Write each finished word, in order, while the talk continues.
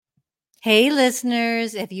Hey,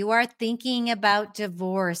 listeners, if you are thinking about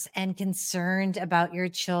divorce and concerned about your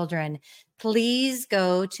children, please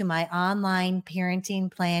go to my online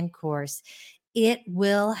parenting plan course. It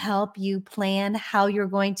will help you plan how you're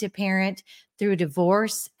going to parent through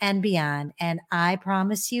divorce and beyond. And I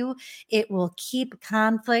promise you, it will keep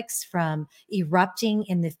conflicts from erupting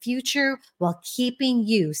in the future while keeping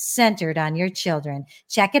you centered on your children.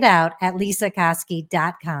 Check it out at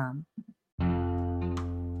lisakoski.com.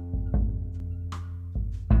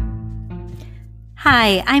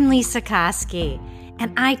 Hi, I'm Lisa Koski,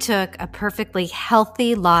 and I took a perfectly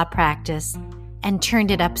healthy law practice and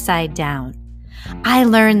turned it upside down. I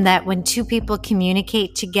learned that when two people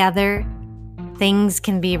communicate together, things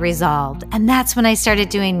can be resolved. And that's when I started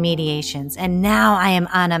doing mediations. And now I am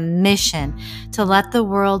on a mission to let the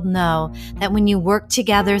world know that when you work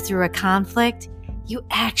together through a conflict, you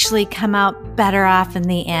actually come out better off in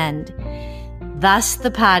the end. Thus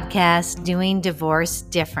the podcast, Doing Divorce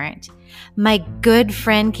Different. My good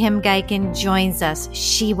friend Kim Geiken joins us.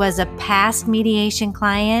 She was a past mediation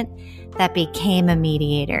client that became a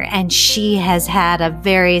mediator, and she has had a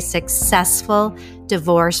very successful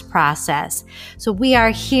divorce process. So we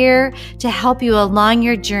are here to help you along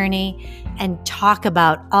your journey and talk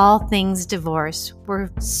about all things divorce. We're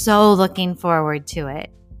so looking forward to it.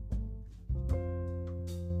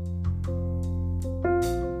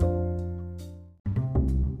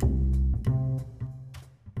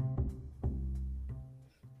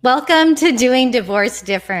 Welcome to Doing Divorce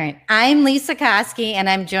Different. I'm Lisa Koski, and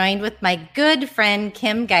I'm joined with my good friend,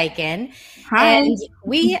 Kim Geiken. Hi. And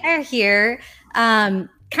we are here kind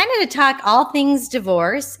of to talk all things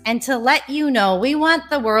divorce and to let you know, we want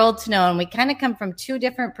the world to know, and we kind of come from two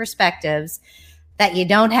different perspectives, that you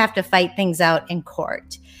don't have to fight things out in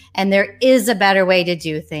court. And there is a better way to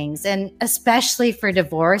do things, and especially for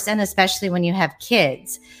divorce, and especially when you have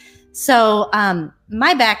kids. So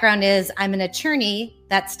my background is I'm an attorney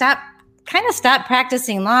that stopped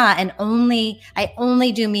practicing law, and I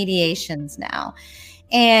only do mediations now.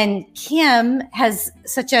 And Kim has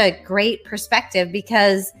such a great perspective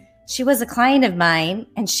because she was a client of mine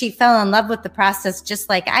and she fell in love with the process just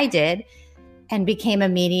like I did and became a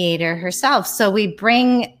mediator herself. So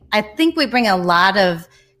I think we bring a lot of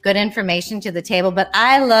good information to the table, but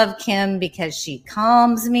I love Kim because she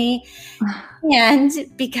calms me and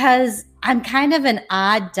because I'm kind of an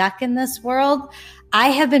odd duck in this world. I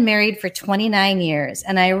have been married for 29 years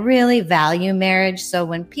and I really value marriage. So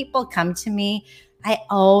when people come to me, I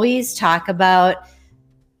always talk about,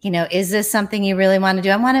 is this something you really want to do?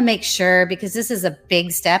 I want to make sure, because this is a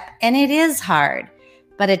big step and it is hard,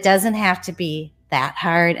 but it doesn't have to be that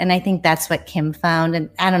hard. And I think that's what Kim found. And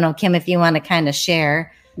I don't know, Kim, if you want to kind of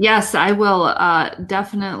share. Yes, I will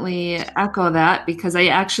definitely echo that, because I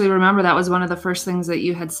actually remember that was one of the first things that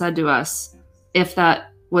you had said to us, if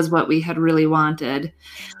that was what we had really wanted.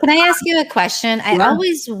 Can I ask you a question? I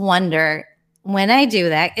always wonder when I do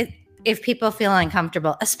that, if people feel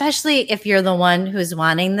uncomfortable, especially if you're the one who's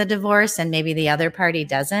wanting the divorce and maybe the other party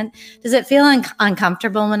doesn't. Does it feel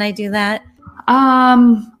uncomfortable when I do that?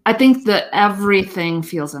 I think that everything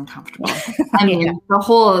feels uncomfortable. I mean,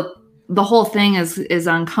 the whole thing is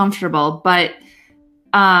uncomfortable, but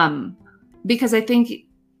because I think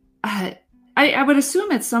I would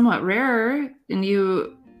assume it's somewhat rare in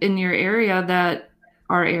your area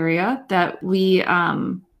that we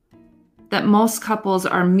that most couples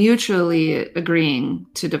are mutually agreeing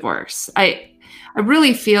to divorce. I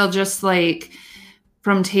really feel just like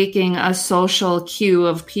from taking a social cue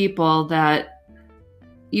of people that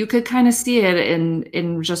you could kind of see it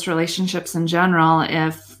in just relationships in general.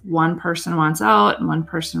 If one person wants out and one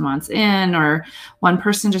person wants in, or one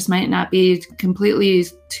person just might not be completely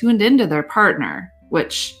tuned into their partner,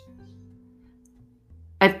 which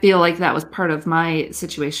I feel like that was part of my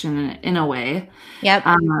situation in a way. Yep.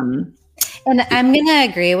 And I'm going to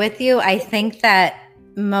agree with you. I think that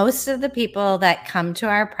most of the people that come to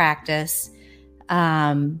our practice,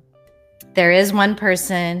 there is one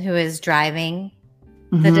person who is driving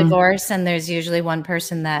the divorce, and there's usually one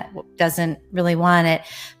person that doesn't really want it.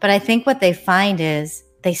 But I think what they find is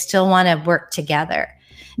they still want to work together.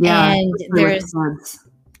 Yeah,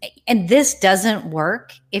 and this doesn't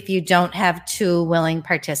work if you don't have two willing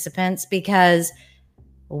participants, because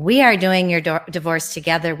we are doing your divorce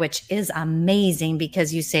together, which is amazing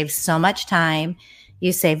because you save so much time,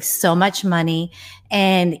 you save so much money,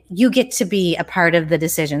 and you get to be a part of the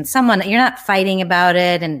decision. You're not fighting about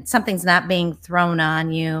it and something's not being thrown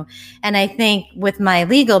on you. And I think with my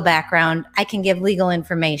legal background, I can give legal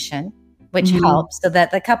information, which helps so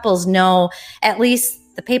that the couples know at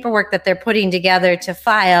least the paperwork that they're putting together to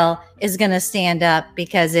file is going to stand up,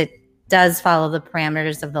 because it does follow the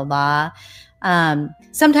parameters of the law.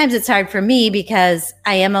 Sometimes it's hard for me because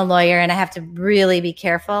I am a lawyer and I have to really be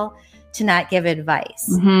careful to not give advice.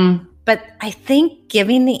 Mm-hmm. But I think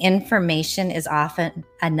giving the information is often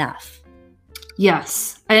enough.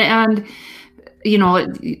 Yes. And, you know,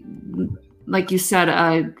 like you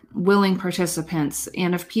said, willing participants.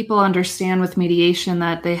 And if people understand with mediation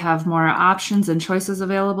that they have more options and choices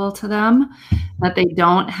available to them, that they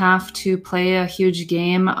don't have to play a huge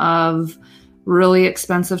game of really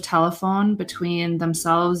expensive telephone between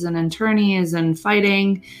themselves and attorneys and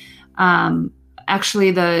fighting.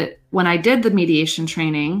 Actually, when I did the mediation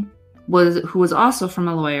training, who was also from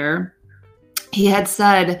a lawyer, he had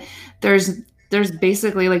said there's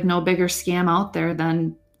basically like no bigger scam out there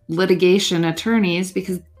than litigation attorneys,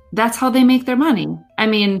 because that's how they make their money. I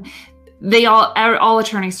mean, all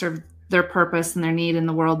attorneys serve their purpose and their need, and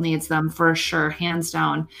the world needs them for sure, hands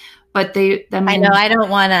down. But I know I don't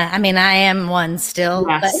want to, I am one still,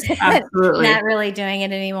 yes, but absolutely. Not really doing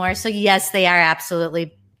it anymore. So yes, they are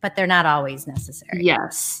absolutely, but they're not always necessary.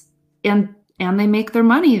 Yes. And they make their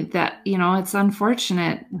money. That, you know, it's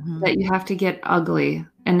unfortunate that you have to get ugly,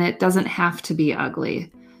 and it doesn't have to be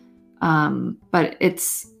ugly. But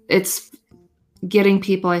it's getting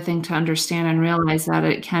people, I think, to understand and realize that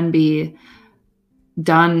it can be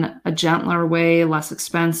done a gentler way, less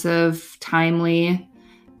expensive, timely,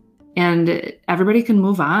 and everybody can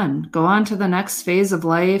move on, go on to the next phase of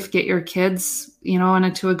life, get your kids, you know,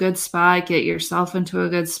 into a good spot, get yourself into a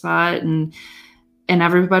good spot, and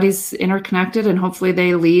everybody's interconnected, and hopefully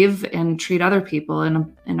they leave and treat other people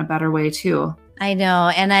in a better way too. I know.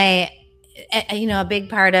 And a big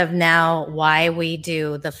part of now why we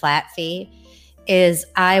do the flat fee is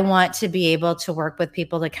I want to be able to work with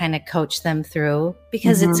people to kind of coach them through,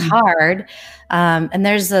 because it's hard. And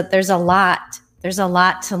there's a lot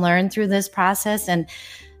to learn through this process. And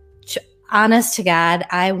honest to God,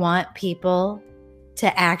 I want people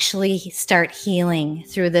to actually start healing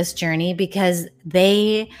through this journey, because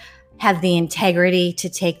they have the integrity to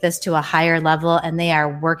take this to a higher level, and they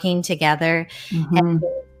are working together. And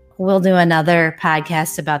we'll do another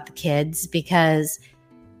podcast about the kids, because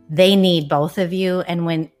they need both of you.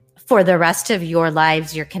 And for the rest of your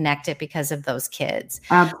lives, you're connected because of those kids.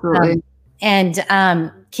 Absolutely.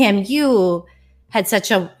 Kim, you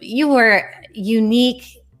were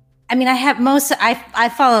unique. I mean, I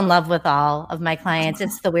fall in love with all of my clients.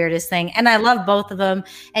 It's the weirdest thing. And I love both of them.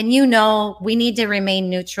 And we need to remain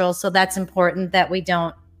neutral. So that's important that we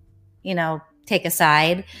don't, take a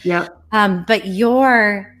side. Yeah. But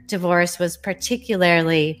your divorce was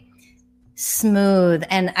particularly smooth.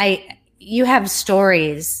 And you have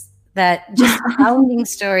stories that just pounding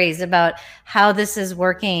stories about how this is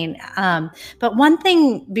working. But one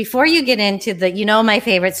thing before you get into my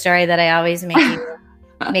favorite story that I always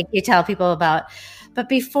make you tell people about. But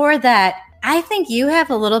before that, I think you have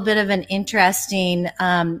a little bit of an interesting,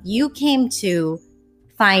 you came to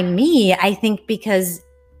find me, I think, because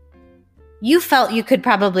you felt you could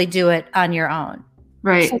probably do it on your own.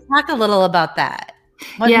 Right. So talk a little about that.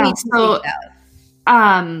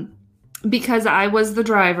 Because I was the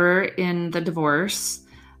driver in the divorce,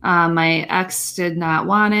 my ex did not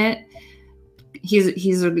want it.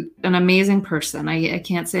 He's an amazing person. I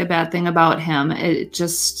can't say a bad thing about him. It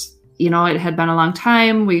just, it had been a long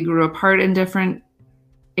time. We grew apart in different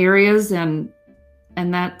areas, and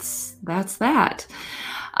that's that.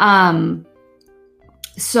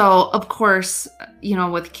 So of course,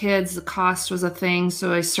 with kids, the cost was a thing.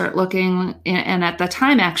 So I start looking, and at the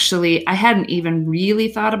time, actually, I hadn't even really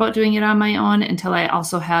thought about doing it on my own until I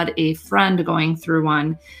also had a friend going through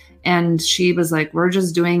one, and she was like, "We're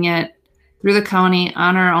just doing it through the county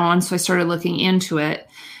on our own." So I started looking into it,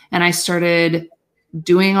 and I started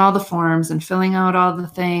doing all the forms and filling out all the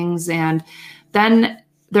things. And then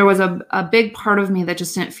there was a big part of me that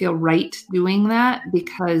just didn't feel right doing that,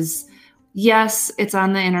 because yes, it's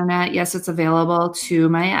on the internet. Yes, it's available to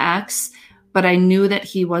my ex, but I knew that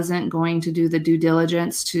he wasn't going to do the due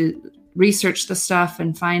diligence to research the stuff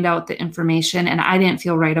and find out the information. And I didn't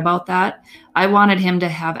feel right about that. I wanted him to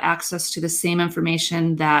have access to the same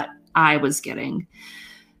information that I was getting.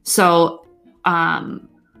 So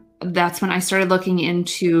that's when I started looking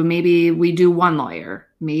into, maybe we do one lawyer,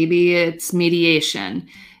 maybe it's mediation.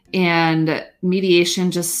 And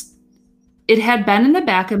mediation it had been in the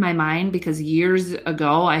back of my mind, because years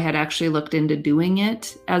ago I had actually looked into doing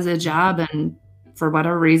it as a job, and for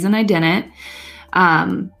whatever reason I didn't.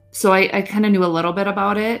 So I kind of knew a little bit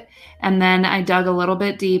about it, and then I dug a little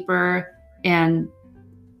bit deeper, and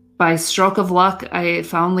by stroke of luck, I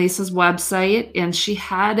found Lisa's website, and she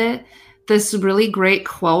had this really great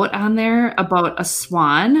quote on there about a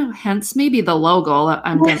swan, hence maybe the logo.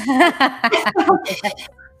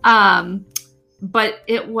 But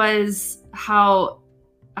it was how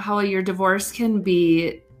your divorce can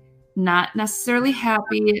be not necessarily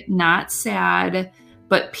happy, not sad,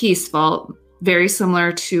 but peaceful, very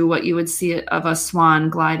similar to what you would see of a swan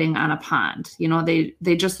gliding on a pond. You know,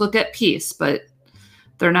 they just look at peace, but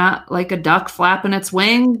they're not like a duck flapping its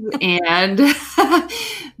wings, and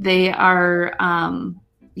they are,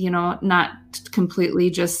 not completely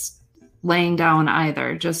just laying down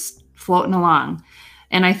either, just floating along.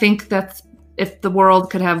 And I think that's, if the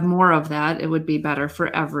world could have more of that, it would be better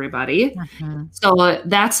for everybody. Mm-hmm. So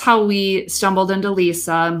that's how we stumbled into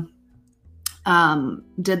Lisa.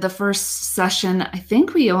 Did the first session. I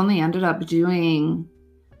think we only ended up doing,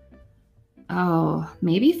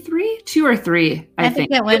 maybe 2 or 3. I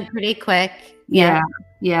think it went pretty quick. Yeah.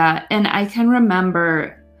 And I can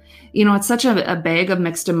remember, it's such a bag of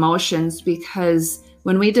mixed emotions, because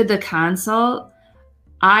when we did the consult,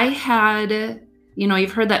 I had,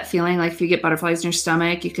 you've heard that feeling, like if you get butterflies in your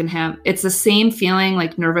stomach, it's the same feeling,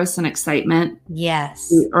 like nervous and excitement.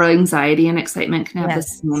 Yes. Or anxiety and excitement can have the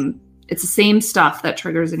same, it's the same stuff that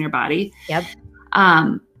triggers in your body. Yep.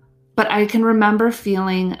 But I can remember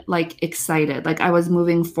feeling like excited, like I was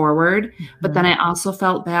moving forward, but then I also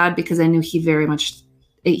felt bad because I knew he very much,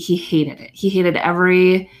 he hated it. He hated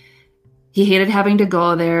having to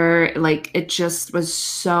go there. Like it just was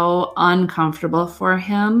so uncomfortable for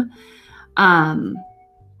him. And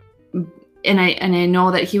I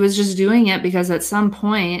know that he was just doing it because at some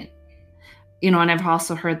point, and I've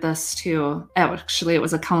also heard this too. Actually, it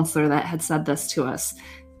was a counselor that had said this to us.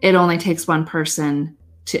 It only takes one person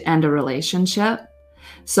to end a relationship.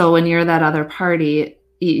 So when you're that other party,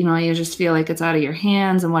 you just feel like it's out of your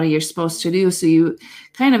hands, and what are you supposed to do? So you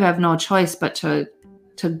kind of have no choice but to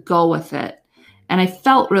go with it. And I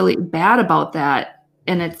felt really bad about that.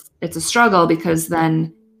 And it's a struggle, because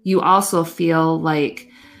then you also feel like,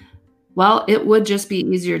 well, it would just be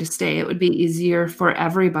easier to stay. It would be easier for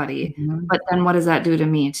everybody. Mm-hmm. But then what does that do to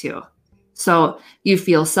me too? So you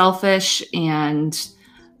feel selfish and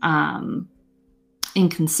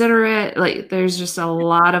inconsiderate. Like there's just a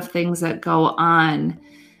lot of things that go on.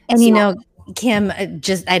 And Kim,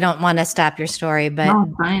 I don't want to stop your story, but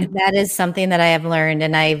that is something that I have learned.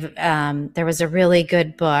 And there was a really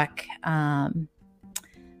good book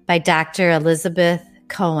by Dr. Elizabeth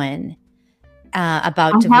Cohen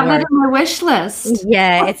about divorce. I have it on my wish list.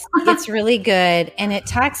 Yeah, it's really good. And it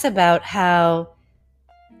talks about how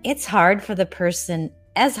it's hard for the person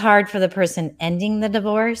ending the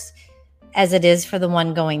divorce as it is for the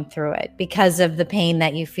one going through it, because of the pain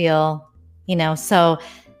that you feel, so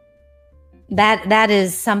that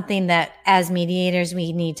is something that as mediators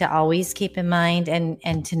we need to always keep in mind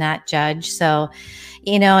and to not judge. So,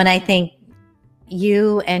 and I think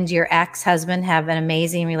you and your ex-husband have an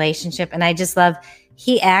amazing relationship. And I just love,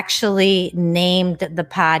 he actually named the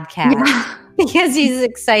podcast because he's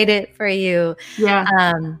excited for you. Yeah.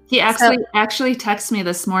 He actually texted me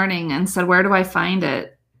this morning and said, "Where do I find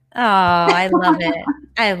it?" Oh, I love it.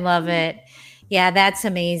 I love it. Yeah, that's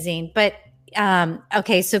amazing. But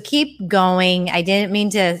okay, so keep going. I didn't mean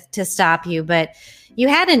to stop you, but you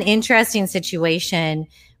had an interesting situation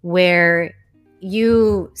where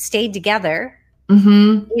you stayed together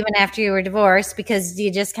even after you were divorced, because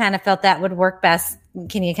you just kind of felt that would work best.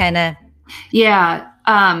 Can you kind of? Yeah.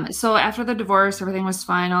 So after the divorce, everything was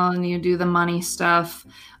final, and you do the money stuff.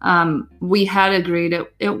 We had agreed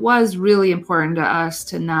it was really important to us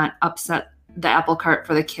to not upset the apple cart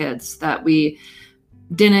for the kids, that we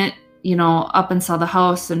didn't, up and sell the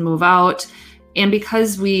house and move out. And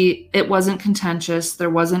because it wasn't contentious, there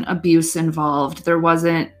wasn't abuse involved.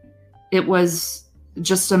 It was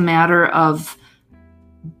just a matter of,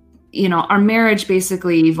 our marriage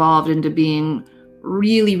basically evolved into being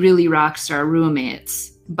really, really rock star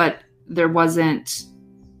roommates, but there wasn't,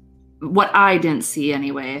 what I didn't see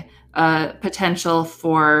anyway, potential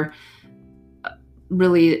for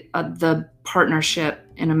really the partnership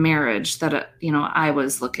in a marriage that, I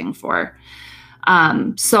was looking for.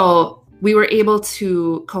 So we were able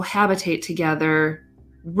to cohabitate together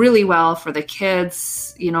really well for the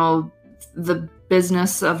kids, the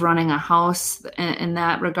business of running a house in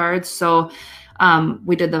that regard. So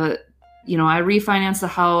we did I refinanced the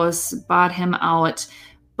house, bought him out,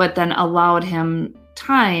 but then allowed him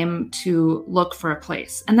time to look for a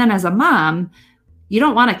place. And then as a mom, you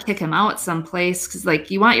don't want to kick him out someplace, because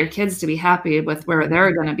you want your kids to be happy with where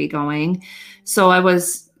they're going to be going. So I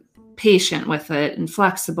was patient with it and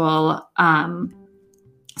flexible.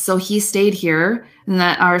 So he stayed here, and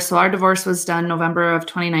our divorce was done November of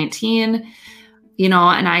 2019, and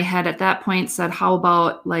I had at that point said, how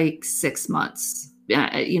about like 6 months?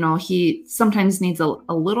 He sometimes needs a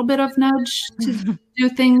little bit of nudge to do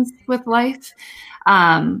things with life.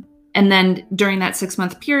 And then during that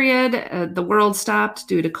 6-month period, the world stopped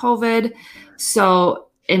due to COVID. So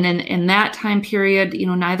in that time period,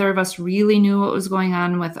 neither of us really knew what was going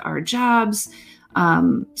on with our jobs.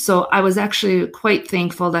 So I was actually quite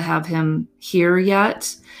thankful to have him here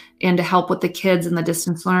yet and to help with the kids and the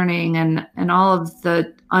distance learning and all of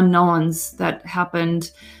the unknowns that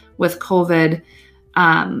happened with COVID.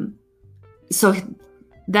 So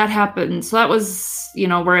that happened. So that was,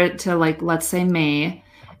 we're into like, let's say May.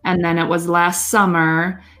 And then it was last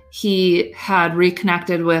summer, he had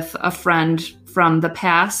reconnected with a friend from the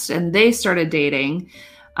past and they started dating.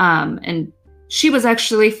 And she was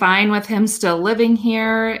actually fine with him still living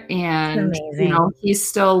here. And, he's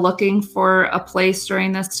still looking for a place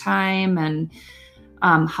during this time. And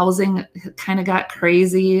housing kind of got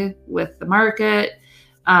crazy with the market.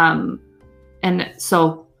 And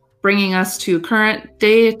so bringing us to current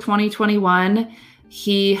day 2021,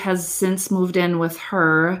 he has since moved in with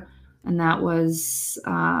her, and that was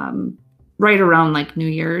right around like New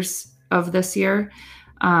Year's of this year.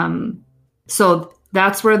 So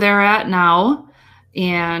that's where they're at now.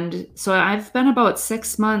 And so I've been about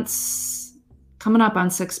 6 months, coming up on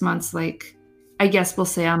 6 months, like I guess we'll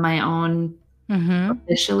say on my own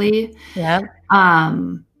officially. Yeah.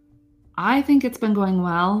 I think it's been going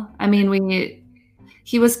well. I mean,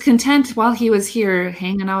 he was content while he was here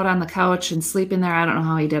hanging out on the couch and sleeping there. I don't know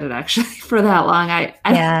how he did it actually for that long. I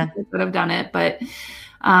could have done it, but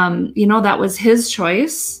that was his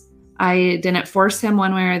choice. I didn't force him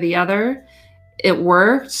one way or the other. It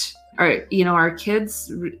worked. Our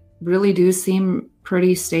kids really do seem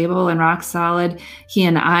pretty stable and rock solid. He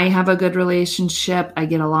and I have a good relationship. I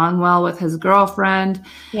get along well with his girlfriend.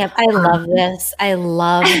 Yep. I love this.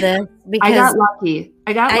 Because I got lucky.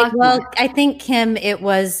 Well, I think, Kim, it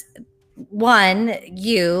was one,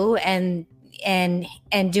 you and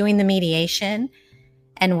doing the mediation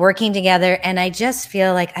and working together. And I just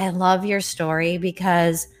feel like I love your story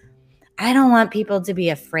because I don't want people to be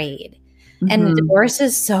afraid. And divorce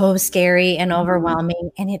is so scary and overwhelming,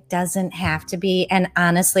 and it doesn't have to be. And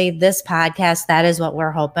honestly, this podcast, that is what we're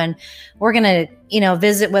hoping. We're going to,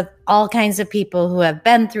 visit with all kinds of people who have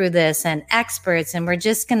been through this and experts. And we're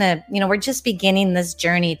just going to, we're just beginning this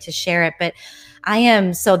journey to share it. But I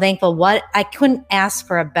am so thankful. I couldn't ask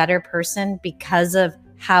for a better person because of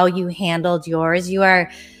how you handled yours. You're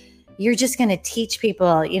just going to teach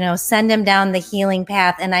people, send them down the healing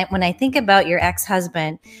path. And when I think about your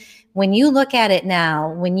ex-husband, when you look at it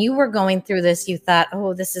now, when you were going through this, you thought,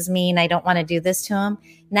 oh, this is mean. I don't want to do this to him.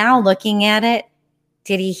 Now looking at it,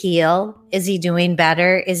 did he heal? Is he doing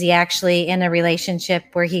better? Is he actually in a relationship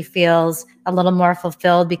where he feels a little more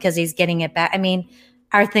fulfilled because he's getting it back? I mean,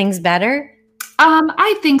 are things better?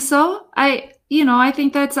 I think so. I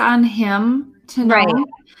think that's on him to know. Right.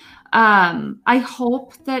 I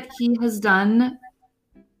hope that he has done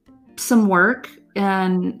some work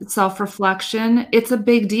and self-reflection. It's a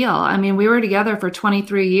big deal. I mean, we were together for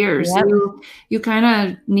 23 years. Yep. You kind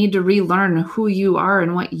of need to relearn who you are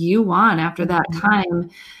and what you want after that time.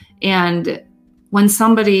 And when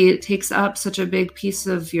somebody takes up such a big piece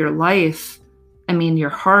of your life, I mean, your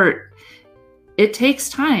heart, it takes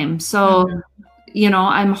time. So,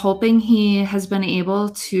 I'm hoping he has been able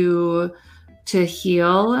to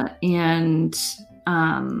heal and,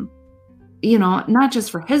 not just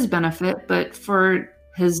for his benefit, but for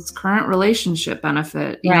his current relationship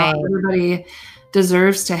benefit. Right. Everybody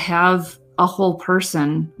deserves to have a whole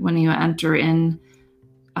person when you enter in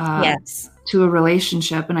to a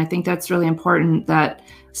relationship. And I think that's really important that,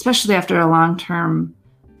 especially after a long term,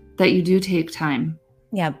 that you do take time.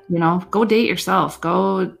 Yeah. Go date yourself.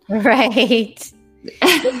 Go. Right.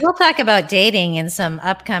 We'll talk about dating in some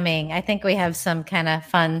upcoming, I think we have some kind of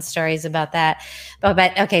fun stories about that.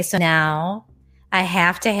 But okay, so now I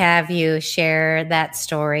have to have you share that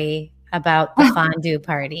story about the fondue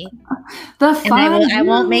party. I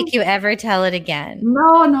won't make you ever tell it again.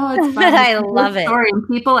 No, it's fun. I love it. Story. And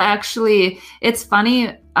people actually, it's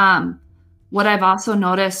funny. What I've also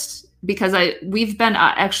noticed, because we've been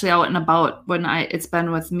actually out and about when it's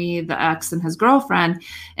been with me, the ex and his girlfriend,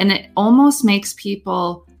 and it almost makes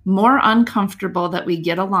people more uncomfortable that we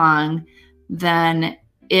get along than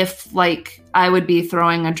if like I would be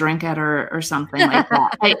throwing a drink at her or something like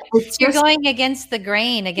that. You're going against the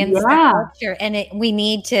grain, against the culture, and we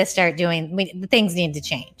need to start doing. Things need to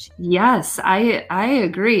change. Yes, I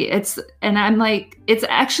agree. And I'm like, it's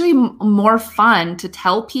actually more fun to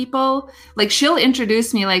tell people. Like, she'll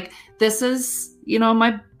introduce me like, this is, you know,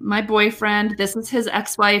 my boyfriend. This is his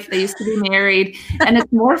ex-wife. They used to be married, and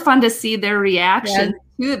it's more fun to see their reaction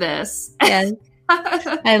to this. Yes.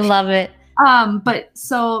 I love it. But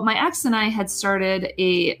so my ex and I had started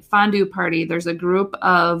a fondue party. There's a group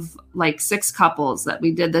of like 6 couples that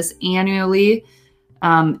we did this annually.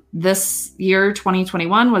 This year,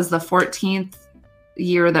 2021, was the 14th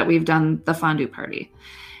year that we've done the fondue party.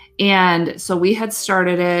 And so we had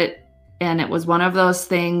started it, and it was one of those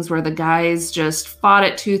things where the guys just fought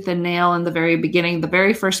it tooth and nail in the very beginning. The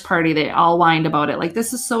very first party, they all whined about it. Like,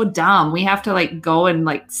 this is so dumb. We have to like go and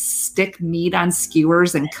like stick meat on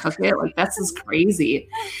skewers and cook it. Like, this is crazy.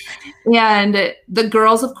 And the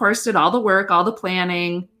girls, of course, did all the work, all the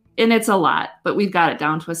planning, and it's a lot, but we've got it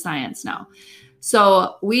down to a science now.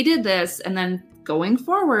 So we did this, and then going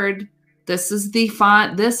forward, this is the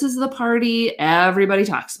party everybody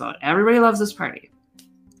talks about. Everybody loves this party.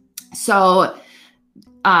 So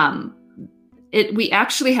we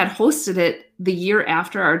actually had hosted it the year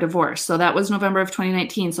after our divorce. So that was November of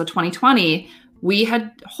 2019. So 2020, we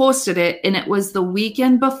had hosted it, and it was the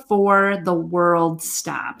weekend before the world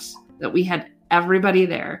stopped that we had everybody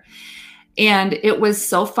there. And it was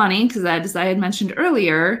so funny because, as I had mentioned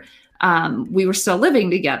earlier, we were still living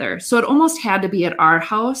together. So it almost had to be at our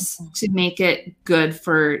house to make it good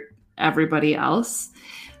for everybody else.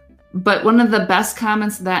 But one of the best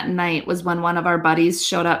comments that night was when one of our buddies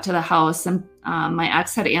showed up to the house, and my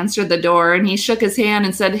ex had answered the door, and he shook his hand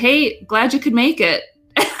and said, "Hey, glad you could make it."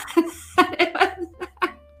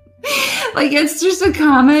 Like, it's just a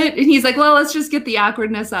comment. And he's like, well, let's just get the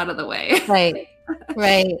awkwardness out of the way.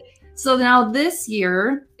 Right. So now this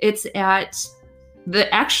year it's at the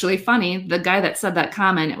guy that said that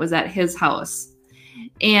comment, it was at his house.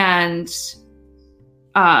 And,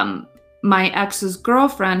 my ex's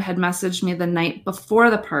girlfriend had messaged me the night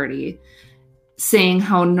before the party saying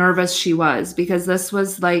how nervous she was, because this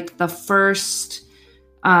was like the first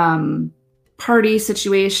party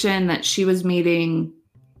situation that she was meeting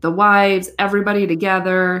the wives, everybody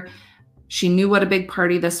together. She knew what a big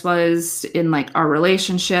party this was in like our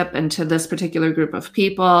relationship and to this particular group of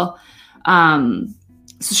people. So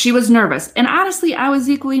she was nervous. And honestly, I was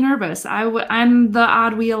equally nervous. I'm the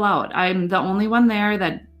odd wheel out. I'm the only one there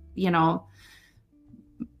that, you know,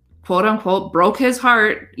 quote unquote, broke his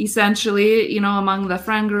heart, essentially, you know, among the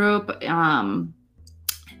friend group. And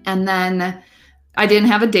then I didn't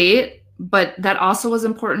have a date, but that also was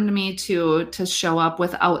important to me to show up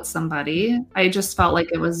without somebody. I just felt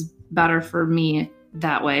like it was better for me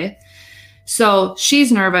that way. So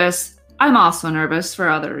she's nervous. I'm also nervous for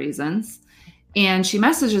other reasons. And she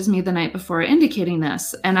messages me the night before indicating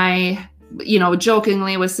this. And I, you know,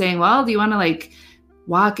 jokingly was saying, well, do you want to like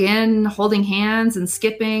walk in holding hands and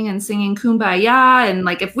skipping and singing Kumbaya? And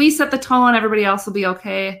like, if we set the tone, everybody else will be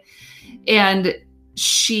okay. And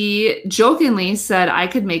she jokingly said I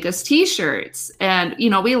could make us t-shirts. And, you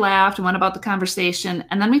know, we laughed and went about the conversation.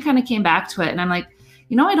 And then we kind of came back to it. And I'm like,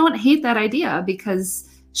 you know, I don't hate that idea, because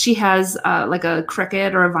she has like a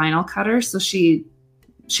Cricut or a vinyl cutter. So she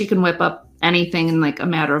can whip up anything in like a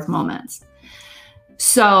matter of moments.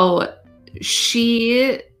 So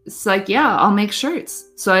she's like, yeah, I'll make shirts.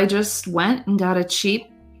 So I just went and got a cheap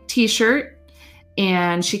t-shirt,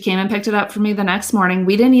 and she came and picked it up for me the next morning.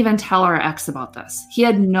 We didn't even tell our ex about this. He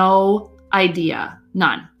had no idea,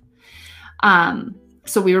 none.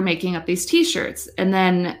 So we were making up these t-shirts. And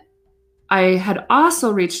then I had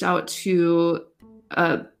also reached out to,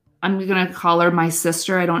 I'm going to call her my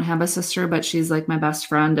sister. I don't have a sister, but she's like my best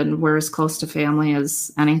friend, and we're as close to family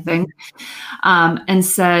as anything. And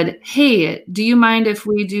said, hey, do you mind if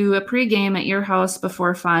we do a pregame at your house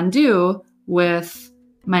before fondue with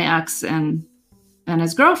my ex and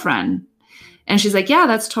his girlfriend? And she's like, yeah,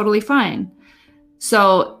 that's totally fine.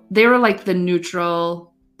 So they were like the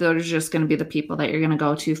neutral, they're just going to be the people that you're going to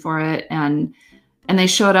go to for it. And they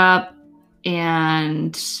showed up,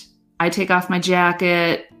 and I take off my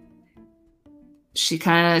jacket. She's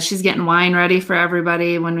getting wine ready for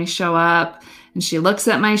everybody when we show up, and she looks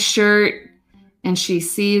at my shirt and she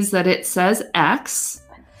sees that it says X.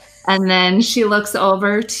 And then she looks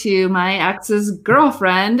over to my ex's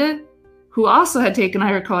girlfriend, who also had taken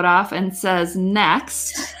her coat off, and says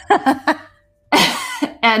next.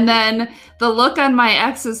 And then the look on my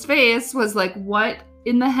ex's face was like, what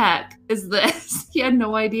in the heck is this? He had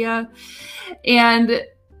no idea. And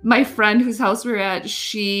my friend whose house we were at,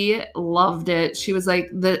 she loved it. She was like,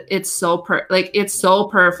 it's so it's so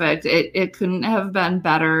perfect. It couldn't have been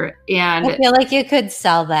better. And I feel like you could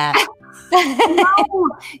sell that. no,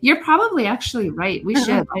 you're probably actually right. We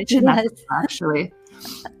should. I should actually.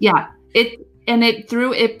 Yeah.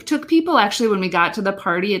 It took people actually when we got to the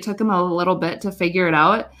party, it took them a little bit to figure it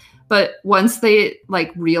out. But once they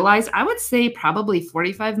like realized, I would say probably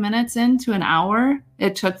 45 minutes into an hour,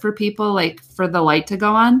 it took for people like for the light to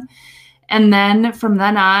go on. And then from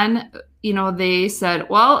then on, they said,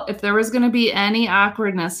 well, if there was going to be any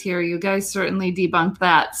awkwardness here, you guys certainly debunked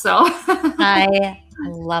that. So I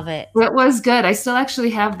love it. It was good. I still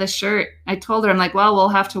actually have the shirt. I told her, I'm like, well, we'll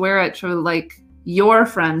have to wear it to like your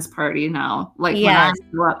friend's party now. Like when I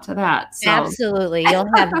go up to that. So. Absolutely. You'll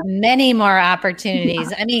have many more opportunities.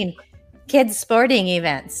 Yeah. I mean, kids sporting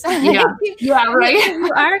events. Yeah, right.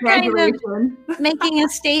 You are kind of making a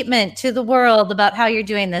statement to the world about how you're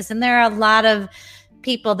doing this. And there are a lot of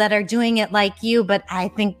people that are doing it like you, but I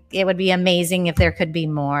think it would be amazing if there could be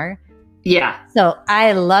more. Yeah. So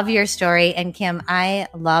I love your story. And Kim, I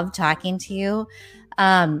love talking to you.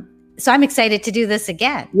 So I'm excited to do this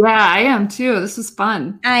again. Yeah, I am too. This is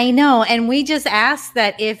fun. I know. And we just ask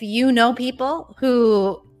that if you know people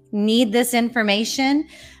who need this information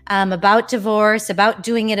about divorce, about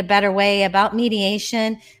doing it a better way, about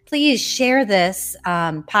mediation, please share this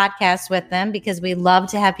podcast with them because we love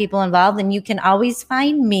to have people involved. And you can always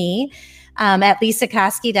find me at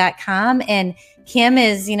lisakoski.com. And Kim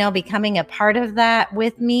is, becoming a part of that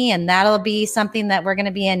with me. And that'll be something that we're going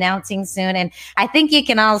to be announcing soon. And I think you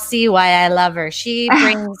can all see why I love her. She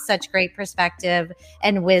brings such great perspective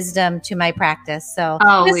and wisdom to my practice. So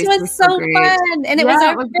this was so fun. And it was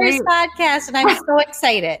our first podcast. And I'm so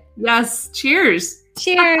excited. Yes. Cheers.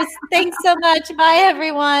 Cheers. Thanks so much. Bye,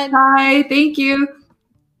 everyone. Bye. Thank you.